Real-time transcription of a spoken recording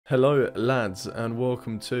Hello lads and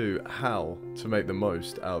welcome to How to Make the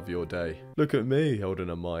Most Out of Your Day. Look at me holding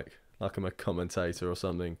a mic like I'm a commentator or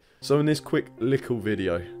something. So in this quick little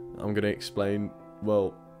video I'm going to explain,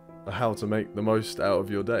 well, how to make the most out of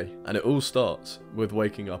your day. And it all starts with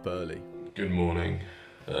waking up early. Good morning.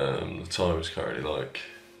 The time is currently like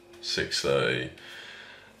 6:30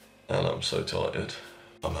 and I'm so tired.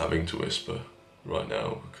 I'm having to whisper right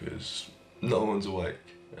now because no one's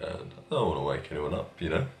awake and I don't want to wake anyone up, you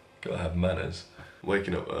know? Gotta have manners.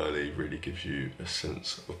 Waking up early really gives you a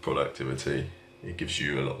sense of productivity. It gives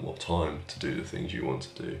you a lot more time to do the things you want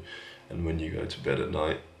to do. And when you go to bed at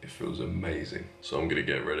night, it feels amazing. So I'm gonna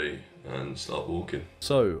get ready and start walking.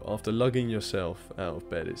 So after lugging yourself out of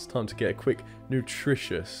bed, it's time to get a quick,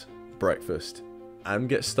 nutritious breakfast and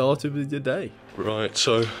get started with your day. Right,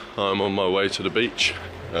 so I'm on my way to the beach,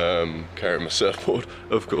 carrying my surfboard,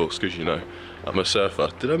 of course, because you know, I'm a surfer.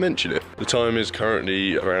 Did I mention it? The time is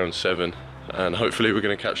currently around 7 and hopefully we're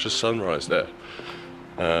going to catch the sunrise there.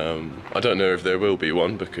 I don't know if there will be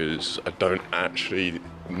one because I don't actually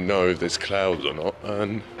know if there's clouds or not.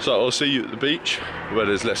 So I'll see you at the beach where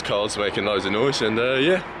there's less cars making loads of noise and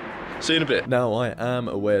yeah, see you in a bit. Now I am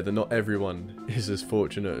aware that not everyone is as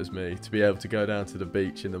fortunate as me to be able to go down to the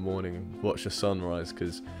beach in the morning and watch the sunrise,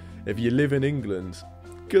 because if you live in England,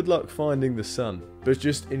 good luck finding the sun. But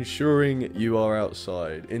just ensuring you are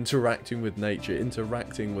outside, interacting with nature,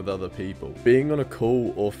 interacting with other people. Being on a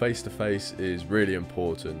call or face-to-face is really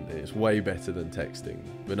important. It's way better than texting.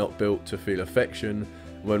 We're not built to feel affection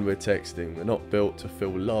when we're texting. We're not built to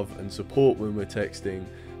feel love and support when we're texting.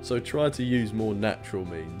 So try to use more natural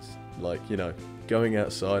means, like, you know, going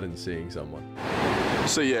outside and seeing someone.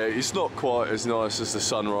 So yeah, it's not quite as nice as the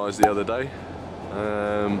sunrise the other day.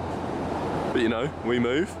 But you know, we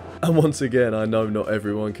move. And once again, I know not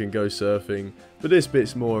everyone can go surfing, but this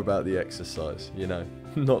bit's more about the exercise, you know,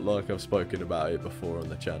 not like I've spoken about it before on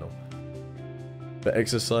the channel. But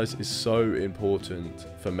exercise is so important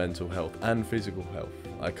for mental health and physical health.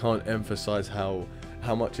 I can't emphasize how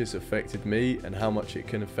much it's affected me and how much it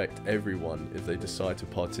can affect everyone if they decide to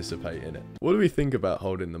participate in it. What do we think about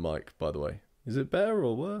holding the mic, by the way? Is it better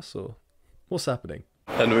or worse, or what's happening?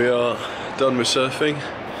 And we are done with surfing.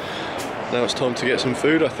 Now it's time to get some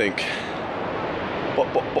food, I think.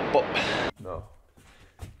 Bop, bop, bop, bop. No.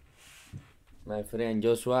 My friend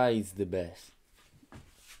Joshua is the best.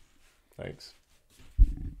 Thanks.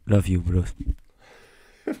 Love you, bro.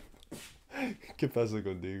 ¿Qué pasa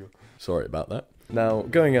contigo? Sorry about that. Now,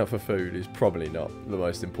 going out for food is probably not the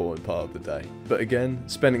most important part of the day. But again,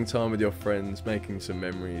 spending time with your friends, making some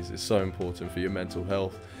memories is so important for your mental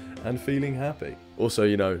health and feeling happy. Also,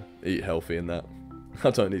 you know, eat healthy and that. I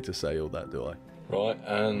don't need to say all that, do I? Right,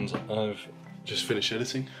 and I've just finished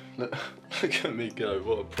editing. Look at me go,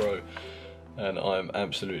 what a pro. And I'm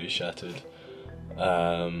absolutely shattered.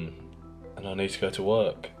 And I need to go to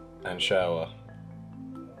work and shower.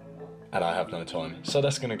 And I have no time. So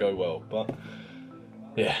that's gonna go well, but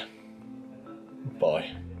yeah, bye.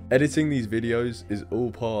 Editing these videos is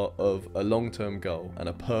all part of a long-term goal and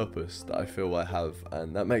a purpose that I feel I have,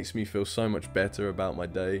 and that makes me feel so much better about my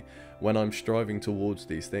day when I'm striving towards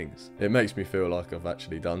these things. It makes me feel like I've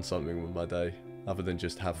actually done something with my day, other than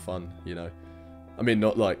just have fun, you know. I mean,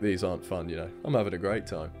 not like these aren't fun, you know. I'm having a great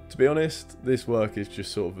time. To be honest, this work is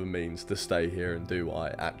just sort of a means to stay here and do what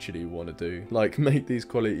I actually want to do. Like, make these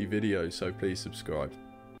quality videos, so please subscribe.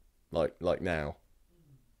 Like now.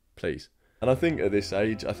 Please. And I think at this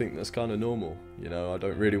age, I think that's kind of normal. You know, I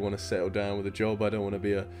don't really want to settle down with a job. I don't want to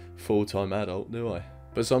be a full-time adult, do I?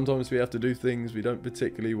 But sometimes we have to do things we don't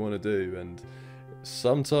particularly want to do. And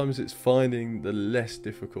sometimes it's finding the less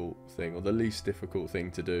difficult thing or the least difficult thing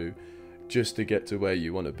to do just to get to where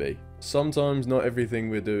you want to be. Sometimes not everything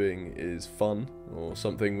we're doing is fun or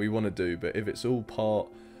something we want to do. But if it's all part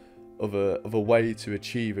of a way to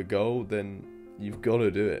achieve a goal, then you've got to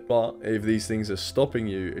do it. But if these things are stopping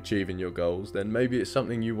you achieving your goals, then maybe it's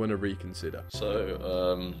something you want to reconsider.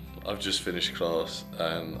 So, I've just finished class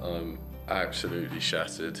and I'm absolutely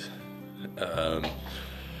shattered. I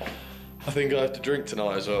think I have to drink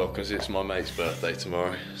tonight as well because it's my mate's birthday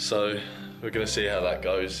tomorrow. So we're gonna see how that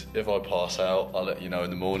goes. If I pass out, I'll let you know in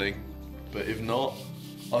the morning. But if not,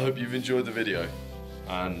 I hope you've enjoyed the video.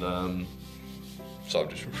 And so I'm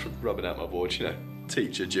just rubbing out my board, you know.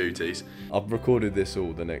 Teacher duties. I've recorded this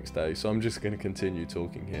all the next day, so I'm just going to continue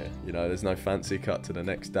talking here. You know, there's no fancy cut to the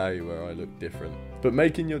next day where I look different. But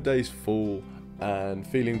making your days full and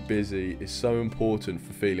feeling busy is so important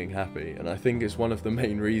for feeling happy, and I think it's one of the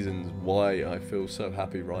main reasons why I feel so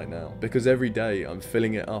happy right now. Because every day I'm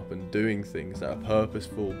filling it up and doing things that are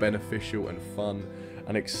purposeful, beneficial and fun,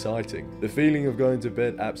 and exciting. The feeling of going to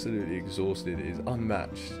bed absolutely exhausted is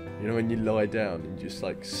unmatched. You know, when you lie down and just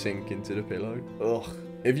like sink into the pillow? Ugh.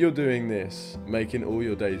 If you're doing this, making all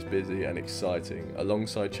your days busy and exciting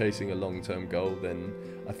alongside chasing a long-term goal, then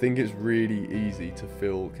I think it's really easy to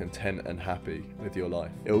feel content and happy with your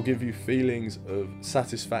life. It will give you feelings of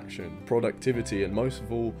satisfaction, productivity, and most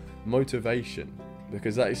of all, motivation,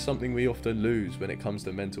 because that is something we often lose when it comes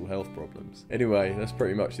to mental health problems. Anyway, that's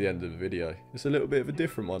pretty much the end of the video. It's a little bit of a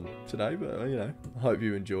different one today, but you know, I hope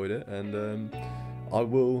you enjoyed it, and I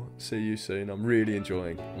will see you soon. I'm really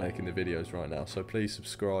enjoying making the videos right now, so please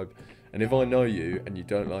subscribe. And if I know you and you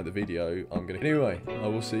don't like the video, I'm gonna... Anyway, I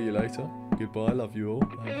will see you later. Goodbye, love you all.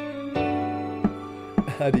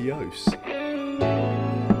 Adios.